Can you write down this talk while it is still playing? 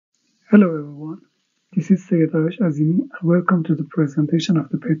Hello everyone, this is Seyyed Azimi and welcome to the presentation of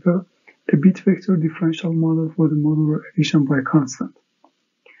the paper, The Bit Vector Differential Model for the Modular Addition by Constant.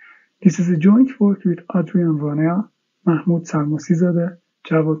 This is a joint work with Adrián, Ranea, Mahmoud, Salmasizadeh,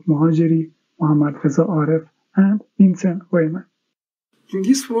 Mohajeri, Mohammad, Reza, Aref, and Vincent, Rijmen. In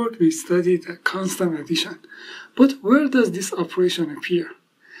this work we studied a constant addition, but where does this operation appear?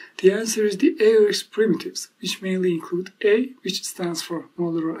 The answer is the ARX primitives, which mainly include A, which stands for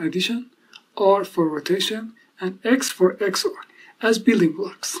modular addition, R for rotation, and X for XOR, as building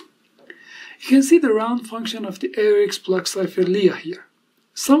blocks. You can see the round function of the ARX block cipher Lia here.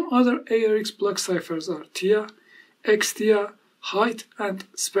 Some other ARX block ciphers are Tia, XTia, height, and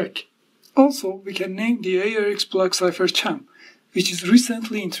spec. Also, we can name the ARX block cipher Cham, which is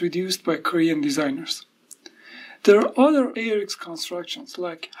recently introduced by Korean designers. There are other ARX constructions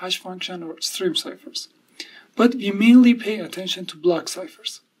like hash function or stream ciphers, but we mainly pay attention to block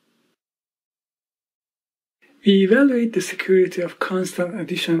ciphers. We evaluate the security of constant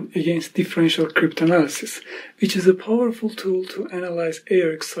addition against differential cryptanalysis, which is a powerful tool to analyze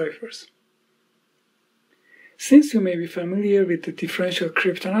ARX ciphers. Since you may be familiar with the differential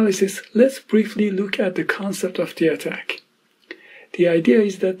cryptanalysis, let's briefly look at the concept of the attack. The idea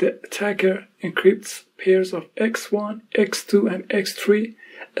is that the attacker encrypts pairs of x1, x2, and x3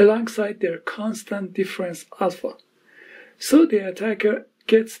 alongside their constant difference alpha. So the attacker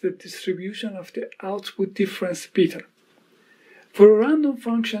gets the distribution of the output difference beta. For a random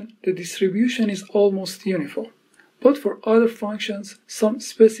function, the distribution is almost uniform, but for other functions, some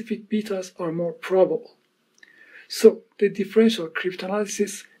specific betas are more probable. So the differential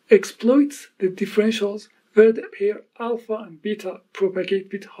cryptanalysis exploits the differentials where the pair alpha and beta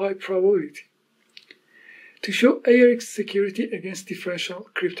propagate with high probability. To show ARX security against differential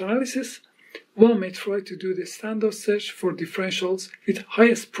cryptanalysis, one may try to do the standard search for differentials with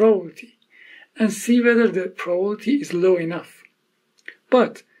highest probability and see whether the probability is low enough.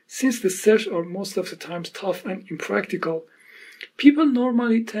 But since the search are most of the times tough and impractical, people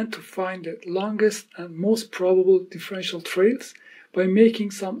normally tend to find the longest and most probable differential trails by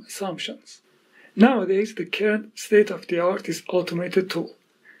making some assumptions. Nowadays, the current state-of-the-art is automated tool,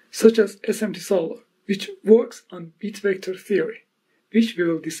 such as SMT solver, which works on bit vector theory, which we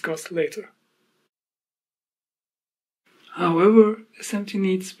will discuss later. However, SMT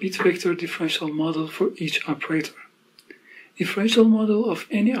needs bit vector differential model for each operator. Differential model of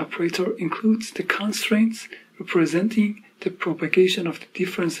any operator includes the constraints representing the propagation of the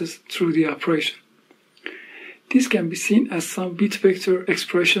differences through the operation. This can be seen as some bit vector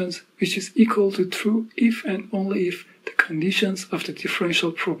expressions which is equal to true if and only if the conditions of the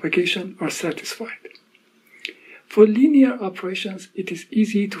differential propagation are satisfied. For linear operations, it is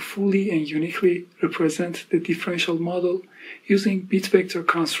easy to fully and uniquely represent the differential model using bit vector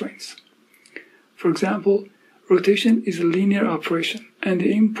constraints. For example, rotation is a linear operation, and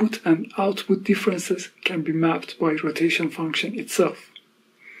the input and output differences can be mapped by rotation function itself.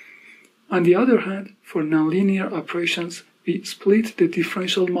 On the other hand, for nonlinear operations, we split the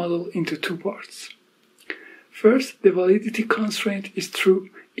differential model into two parts. First, the validity constraint is true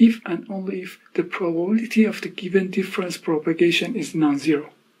if and only if the probability of the given difference propagation is non-zero.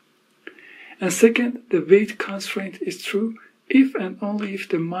 And second, the weight constraint is true if and only if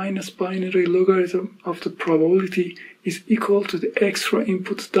the minus binary logarithm of the probability is equal to the extra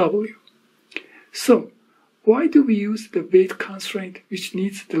input W. So, why do we use the weight constraint which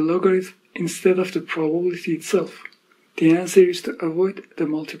needs the logarithm instead of the probability itself? The answer is to avoid the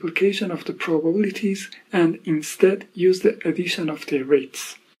multiplication of the probabilities and instead use the addition of their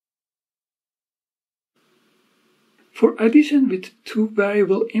weights. For addition with two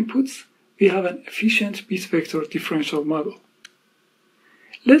variable inputs, we have an efficient bit vector differential model.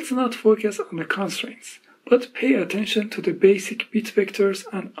 Let's not focus on the constraints, but pay attention to the basic bit vectors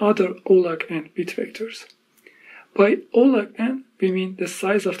and other O log n bit vectors. By O log n, we mean the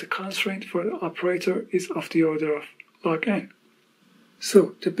size of the constraint for the operator is of the order of log n.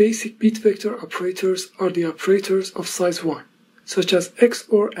 So, the basic bit vector operators are the operators of size 1, such as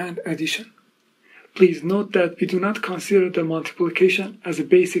XOR and addition. Please note that we do not consider the multiplication as a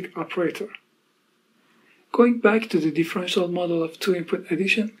basic operator. Going back to the differential model of two-input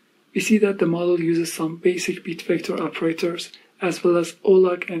addition, we see that the model uses some basic bit vector operators as well as O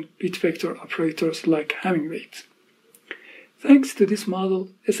log n bit vector operators like Hamming weight. Thanks to this model,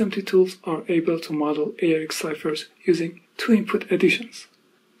 SMT tools are able to model ARX ciphers using two-input additions.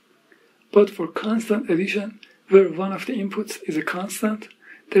 But for constant addition, where one of the inputs is a constant,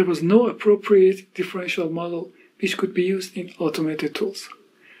 there was no appropriate differential model which could be used in automated tools.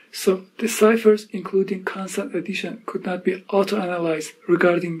 So the ciphers including constant addition could not be auto-analyzed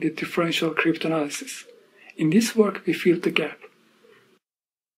regarding the differential cryptanalysis. In this work, we filled the gap.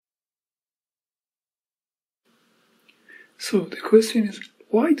 So the question is,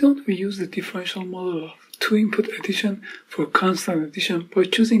 why don't we use the differential model of two-input addition for constant addition by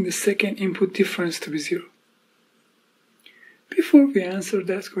choosing the second input difference to be 0? Before we answer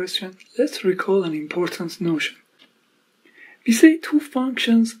that question, let's recall an important notion. We say two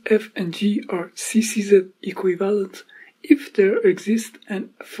functions f and g are CCZ equivalent if there exists an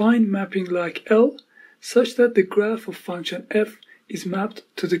affine mapping like L such that the graph of function f is mapped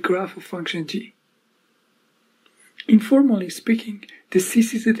to the graph of function g. Informally speaking, the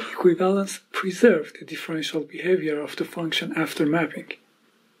CCZ equivalence preserves the differential behavior of the function after mapping.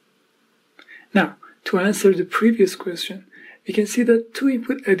 Now, to answer the previous question, we can see that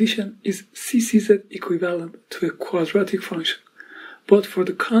two-input addition is CCZ equivalent to a quadratic function, but for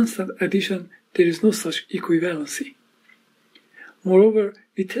the constant addition, there is no such equivalency. Moreover,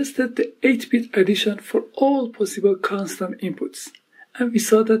 we tested the 8-bit addition for all possible constant inputs, and we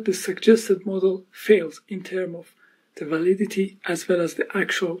saw that the suggested model fails in terms of the validity as well as the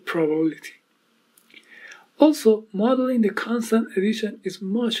actual probability. Also, modeling the constant addition is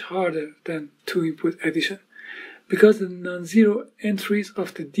much harder than two-input addition, because the non-zero entries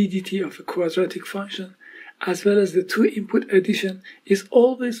of the DDT of a quadratic function as well as the two-input addition is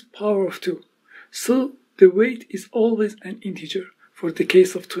always power of 2, so the weight is always an integer for the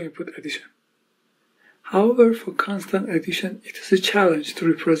case of two-input addition. However, for constant addition, it is a challenge to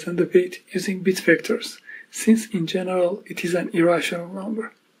represent the weight using bit vectors, since in general it is an irrational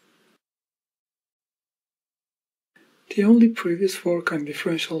number. The only previous work on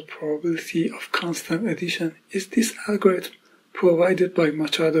differential probability of constant addition is this algorithm provided by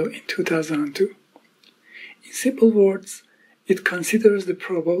Machado in 2002. In simple words, it considers the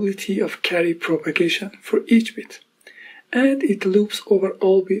probability of carry propagation for each bit, and it loops over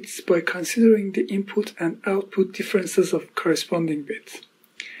all bits by considering the input and output differences of corresponding bits,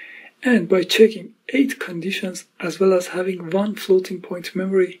 and by checking 8 conditions as well as having one floating point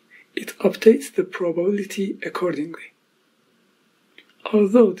memory, it updates the probability accordingly.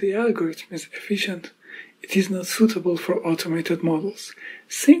 Although the algorithm is efficient, it is not suitable for automated models,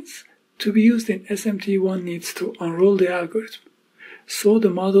 since to be used in SMT one needs to unroll the algorithm, so the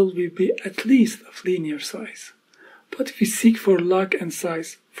model will be at least of linear size, but we seek for log n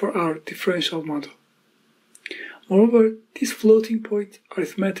size for our differential model. Moreover, this floating point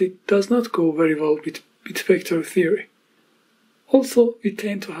arithmetic does not go very well with bit vector theory. Also, we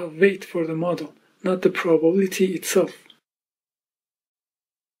tend to have weight for the model, not the probability itself.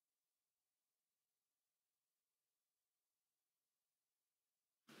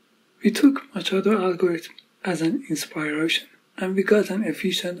 We took Machado algorithm as an inspiration, and we got an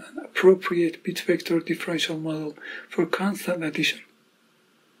efficient and appropriate bit vector differential model for constant addition.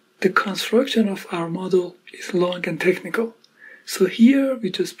 The construction of our model is long and technical, so here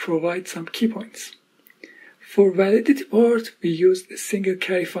we just provide some key points. For validity part, we used a single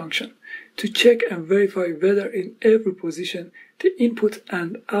carry function to check and verify whether in every position the input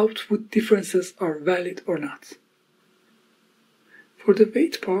and output differences are valid or not. For the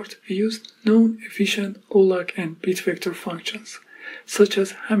weight part, we used known efficient O log n bit vector functions, such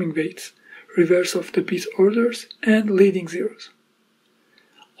as Hamming weights, reverse of the bit orders, and leading zeros.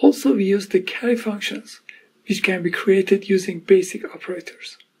 Also, we used the carry functions, which can be created using basic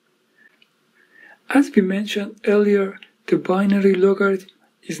operators. As we mentioned earlier, the binary logarithm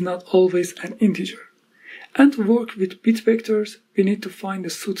is not always an integer, and to work with bit vectors, we need to find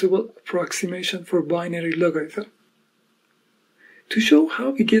a suitable approximation for binary logarithm. To show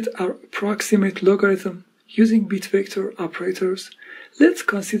how we get our approximate logarithm using bit vector operators, let's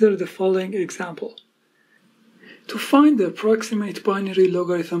consider the following example. To find the approximate binary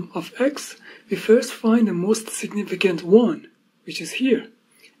logarithm of x, we first find the most significant one, which is here,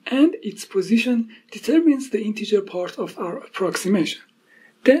 and its position determines the integer part of our approximation.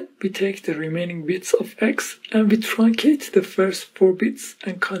 Then we take the remaining bits of x and we truncate the first 4 bits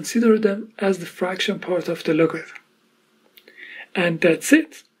and consider them as the fraction part of the logarithm. And that's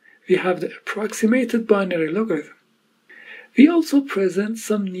it. We have the approximated binary logarithm. We also present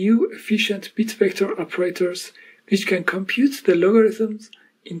some new efficient bit vector operators which can compute the logarithms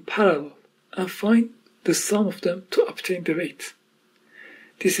in parallel and find the sum of them to obtain the weight.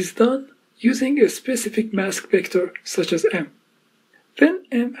 This is done using a specific mask vector such as m. When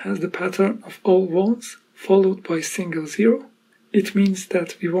m has the pattern of all ones followed by single zero, it means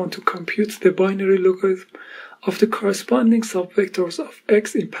that we want to compute the binary logarithm of the corresponding subvectors of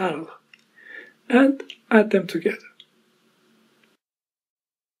x in parallel and add them together.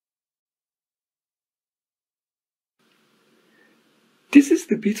 This is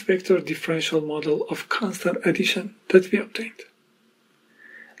the bit vector differential model of constant addition that we obtained.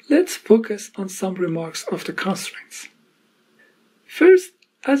 Let's focus on some remarks of the constraints. First,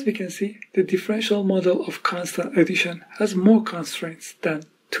 as we can see, the differential model of constant addition has more constraints than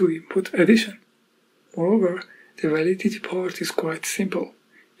two-input addition. Moreover, the validity part is quite simple.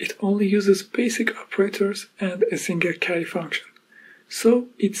 It only uses basic operators and a single carry function, so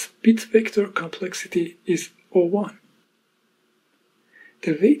its bit vector complexity is O1.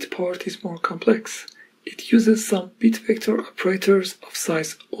 The weight part is more complex. It uses some bit vector operators of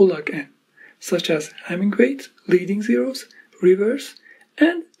size O log n, such as Hamming weight, leading zeros, reverse,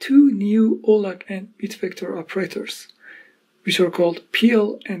 and two new O log n bit vector operators, which are called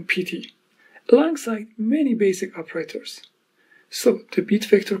PL and PT, alongside many basic operators. So the bit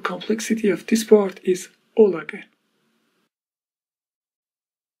vector complexity of this part is O log n.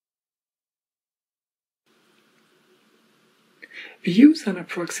 We use an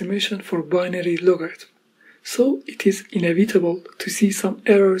approximation for binary logarithm, so it is inevitable to see some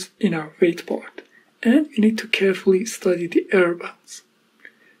errors in our weight part, and we need to carefully study the error bounds.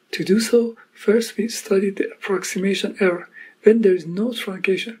 To do so, first we study the approximation error when there is no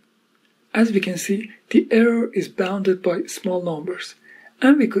truncation. As we can see, the error is bounded by small numbers,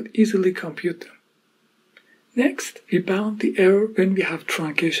 and we could easily compute them. Next, we bound the error when we have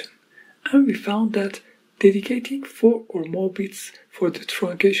truncation, and we found that dedicating 4 or more bits for the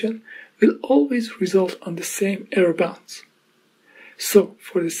truncation will always result on the same error bounds. So,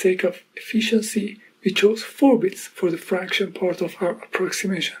 for the sake of efficiency, we chose 4 bits for the fraction part of our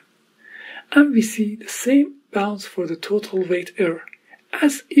approximation. And we see the same bounds for the total weight error,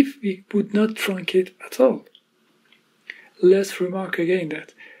 as if we would not truncate at all. Let's remark again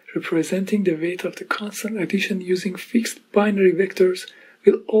that representing the weight of the constant addition using fixed binary vectors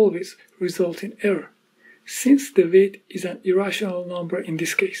will always result in error, since the weight is an irrational number in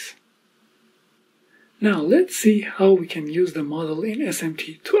this case. Now let's see how we can use the model in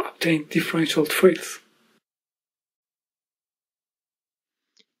SMT to obtain differential trails.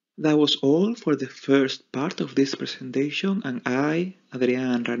 That was all for the first part of this presentation, and I,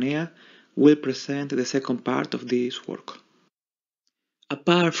 Adrián and Ranea, will present the second part of this work.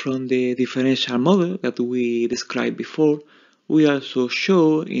 Apart from the differential model that we described before, we also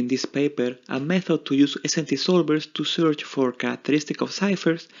show in this paper a method to use SMT solvers to search for characteristics of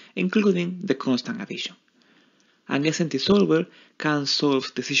ciphers, including the constant addition. An SMT solver can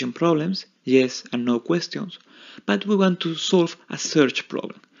solve decision problems, yes and no questions, but we want to solve a search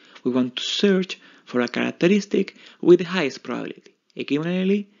problem. We want to search for a characteristic with the highest probability,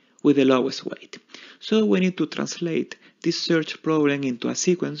 equivalently with the lowest weight. So we need to translate this search problem into a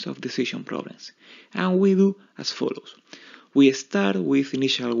sequence of decision problems, and we do as follows. We start with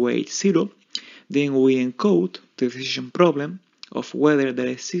initial weight 0, then we encode the decision problem of whether there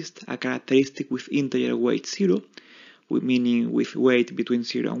exists a characteristic with integer weight 0, meaning with weight between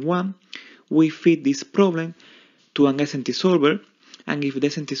 0 and 1. We feed this problem to an SMT solver, and if the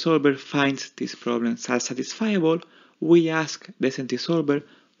SMT solver finds this problem as satisfiable, we ask the SMT solver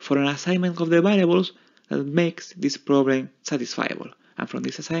for an assignment of the variables that makes this problem satisfiable, and from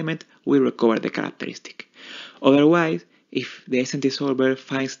this assignment we recover the characteristic. Otherwise, if the SMT solver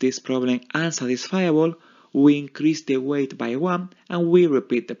finds this problem unsatisfiable, we increase the weight by 1 and we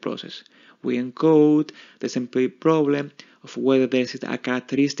repeat the process. We encode the SMT problem of whether there is a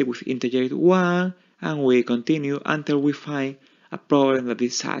characteristic with integer 1, and we continue until we find a problem that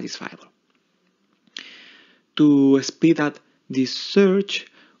is satisfiable. To speed up this search,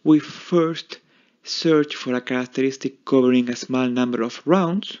 we first search for a characteristic covering a small number of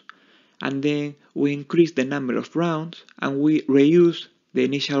rounds, and then we increase the number of rounds and we reuse the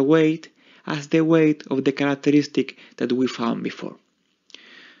initial weight as the weight of the characteristic that we found before.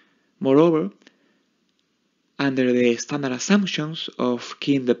 Moreover, under the standard assumptions of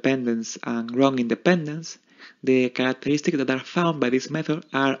key independence and wrong independence, the characteristics that are found by this method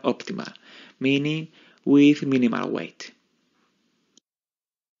are optimal, meaning with minimal weight.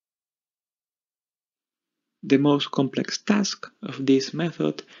 The most complex task of this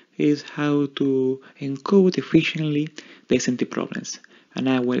method is how to encode efficiently the SMT problems, and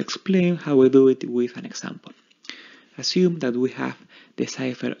I will explain how we do it with an example. Assume that we have the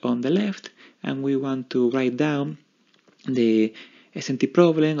cipher on the left and we want to write down the SMT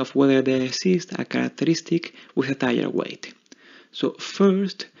problem of whether there exists a characteristic with a higher weight. So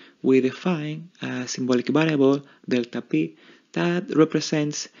first we define a symbolic variable delta p that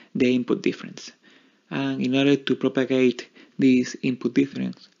represents the input difference. And in order to propagate this input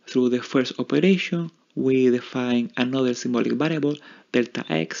difference through the first operation, we define another symbolic variable delta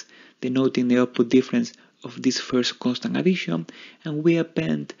x denoting the output difference of this first constant addition, and we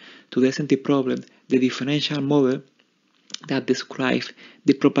append to the SNT problem the differential model that describes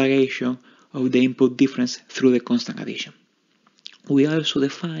the propagation of the input difference through the constant addition. We also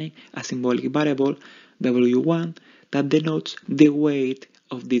define a symbolic variable, W1, that denotes the weight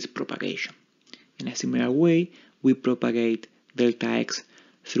of this propagation. In a similar way, we propagate delta x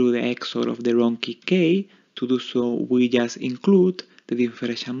through the XOR of the wrong key k. To do so, we just include the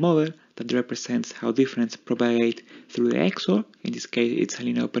differential model that represents how difference propagate through the XOR. In this case, it's a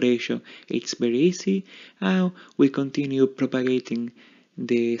linear operation, it's very easy. And we continue propagating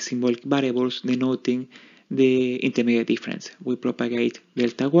the symbolic variables denoting the intermediate difference. We propagate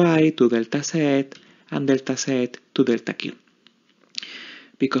delta y to delta z and delta z to delta q.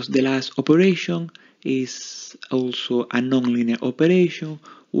 Because the last operation is also a nonlinear operation,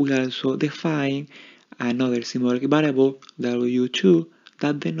 we also define another symbolic variable, W2,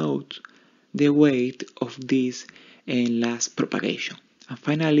 that denotes the weight of this last propagation. And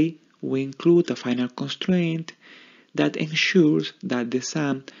finally, we include a final constraint that ensures that the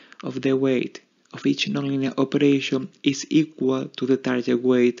sum of the weight of each nonlinear operation is equal to the target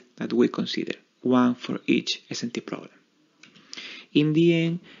weight that we consider, one for each SNT problem. In the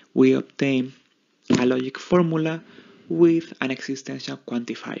end, we obtain a logic formula with an existential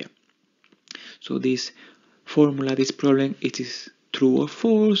quantifier. So this formula, this problem, it is true or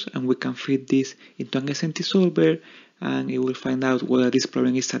false, and we can feed this into an SNT solver, and it will find out whether this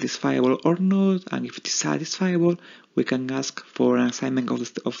problem is satisfiable or not. And if it is satisfiable, we can ask for an assignment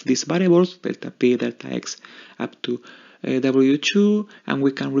of these variables, delta p, delta x, up to W2, and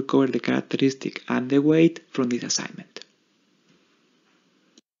we can recover the characteristic and the weight from this assignment.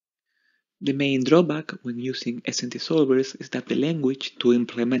 The main drawback when using SNT solvers is that the language to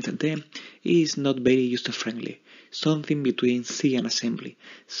implement them is not very user-friendly, something between C and assembly,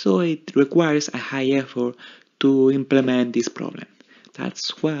 so it requires a high effort to implement this problem.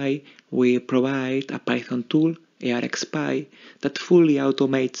 That's why we provide a Python tool, ARxPy, that fully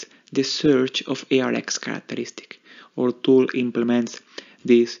automates the search of ARx characteristic. Our tool implements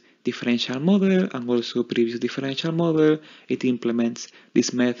this differential model and also previous differential model. It implements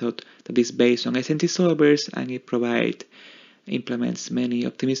this method that is based on SNT solvers, and it implements many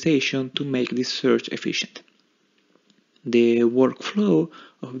optimization to make this search efficient. The workflow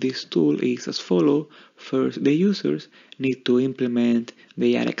of this tool is as follows. First, the users need to implement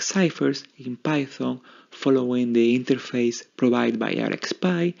the ARx ciphers in Python following the interface provided by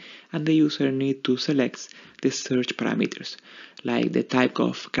ARxPy, and the user need to select the search parameters, like the type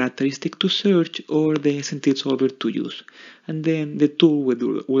of characteristic to search or the SNT solver to use, and then the tool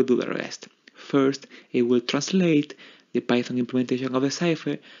will do the rest. First, it will translate the Python implementation of the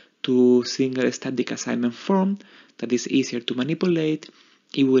cipher to single static assignment form that is easier to manipulate.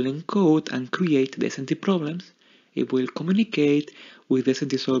 It will encode and create the SNT problems. It will communicate with the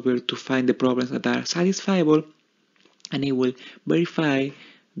SNT solver to find the problems that are satisfiable, and it will verify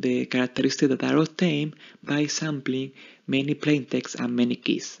the characteristics that are obtained by sampling many plaintext and many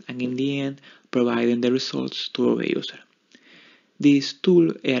keys, and in the end providing the results to the user. This tool,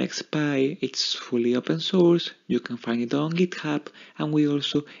 ARxPy, it's fully open source. You can find it on GitHub, and we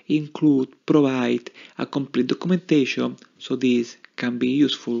also provide a complete documentation, so this can be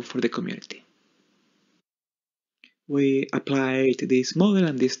useful for the community. We applied this model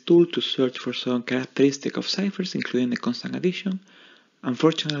and this tool to search for some characteristic of ciphers, including the constant addition.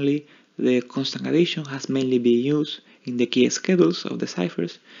 Unfortunately, the constant addition has mainly been used in the key schedules of the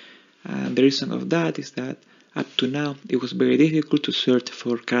ciphers, and the reason of that is that up to now it was very difficult to search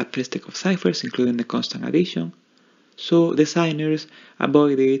for characteristics of ciphers, including the constant addition, so designers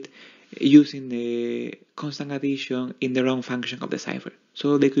avoided using the constant addition in the wrong function of the cipher,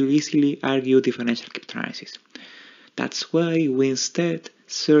 so they could easily argue differential cryptanalysis. That's why we instead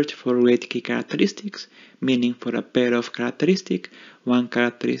search for related key characteristics, meaning for a pair of characteristics, one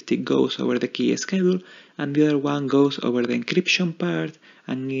characteristic goes over the key schedule and the other one goes over the encryption part,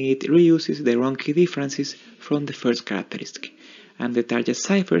 and it reuses the wrong key differences from the first characteristic. And the target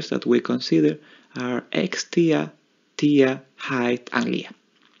ciphers that we consider are X, TIA, height, and LIA.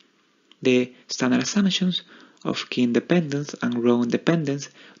 The standard assumptions of key independence and row independence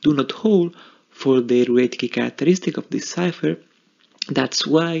do not hold for the related key characteristic of this cipher. That's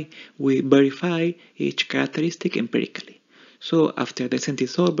why we verify each characteristic empirically. So after the SNT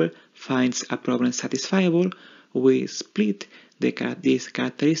solver finds a problem satisfiable, we split this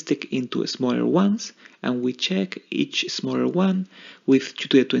characteristic into smaller ones, and we check each smaller one with 2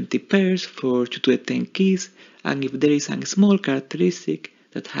 to the 20 pairs for 2 to the 10 keys, and if there is a small characteristic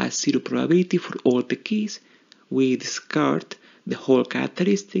that has 0 probability for all the keys, we discard the whole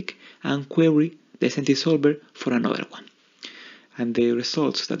characteristic and query the SNT solver for another one. And the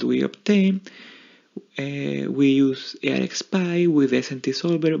results that we obtain, we use ARXPy with the SNT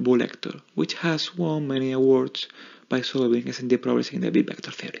solver Bulector, which has won many awards by solving SNT problems in the bit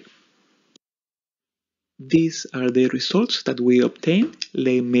vector theory. These are the results that we obtain.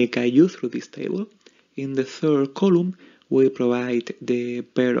 Let me guide you through this table. In the third column, we provide the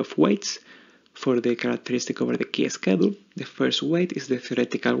pair of weights for the characteristic over the key schedule. The first weight is the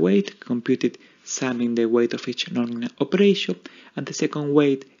theoretical weight, computed summing the weight of each non-operation, and the second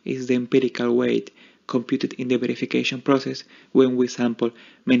weight is the empirical weight, computed in the verification process when we sample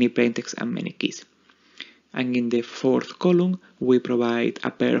many plaintext and many keys. And in the fourth column, we provide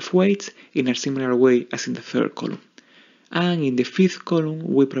a pair of weights in a similar way as in the third column. And in the fifth column,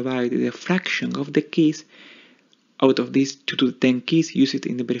 we provide the fraction of the keys out of these 2 to the 10 keys used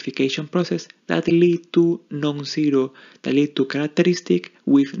in the verification process that lead to non-zero, that lead to characteristic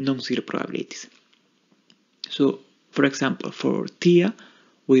with non-zero probabilities. So, for example, for TIA,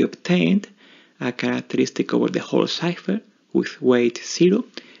 we obtained a characteristic over the whole cipher with weight 0,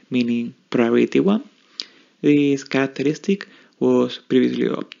 meaning probability 1. This characteristic was previously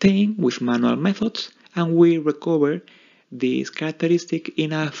obtained with manual methods, and we recover this characteristic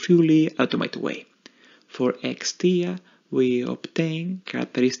in a fully automated way. For XTIA, we obtain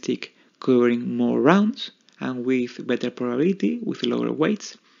characteristic covering more rounds and with better probability with lower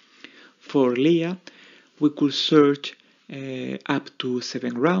weights. For LIA, we could search up to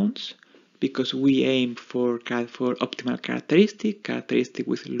 7 rounds because we aim for optimal characteristic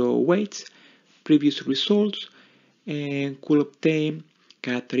with low weights. Previous results could obtain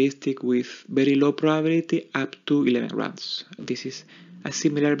characteristic with very low probability up to 11 rounds. This is a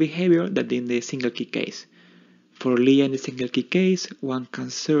similar behavior that in the single key case. For LIA in the single key case, one can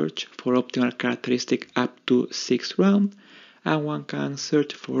search for optimal characteristic up to 6 rounds, and one can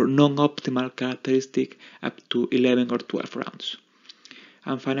search for non-optimal characteristic up to 11 or 12 rounds.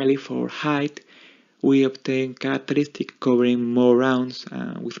 And finally, for height, we obtain characteristic covering more rounds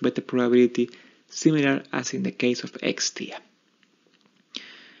with better probability, similar as in the case of XTIA.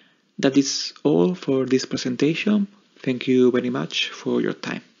 That is all for this presentation. Thank you very much for your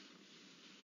time.